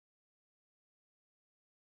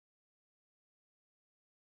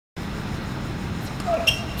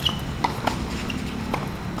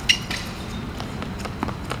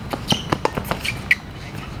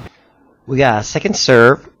We got a second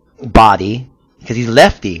serve body because he's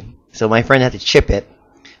lefty. So my friend had to chip it.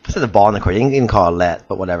 Plus the ball in the court. He didn't even call it let,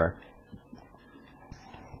 but whatever.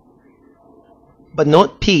 But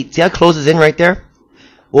note Pete. See how it closes in right there?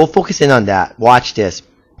 We'll focus in on that. Watch this.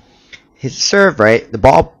 His serve, right? The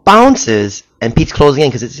ball bounces and Pete's closing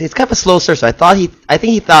in because it's kind of a slow serve. So I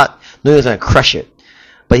think he thought Nui was gonna crush it,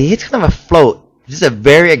 but he hits kind of a float. This is a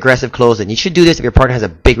very aggressive close-in. You should do this if your partner has a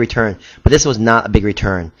big return, but this was not a big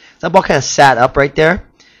return. So that ball kind of sat up right there.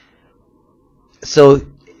 So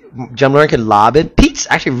Jump Lauren could lob it. Pete's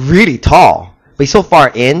actually really tall, but he's so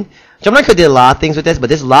far in. Jump Lauren could do a lot of things with this, but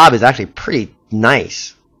this lob is actually pretty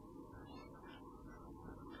nice.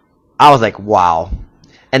 I was like, wow.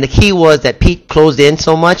 And the key was that Pete closed in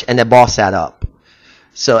so much and that ball sat up.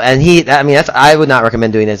 So, and I would not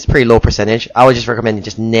recommend doing this. It's pretty low percentage. I would just recommend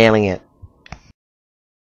just nailing it.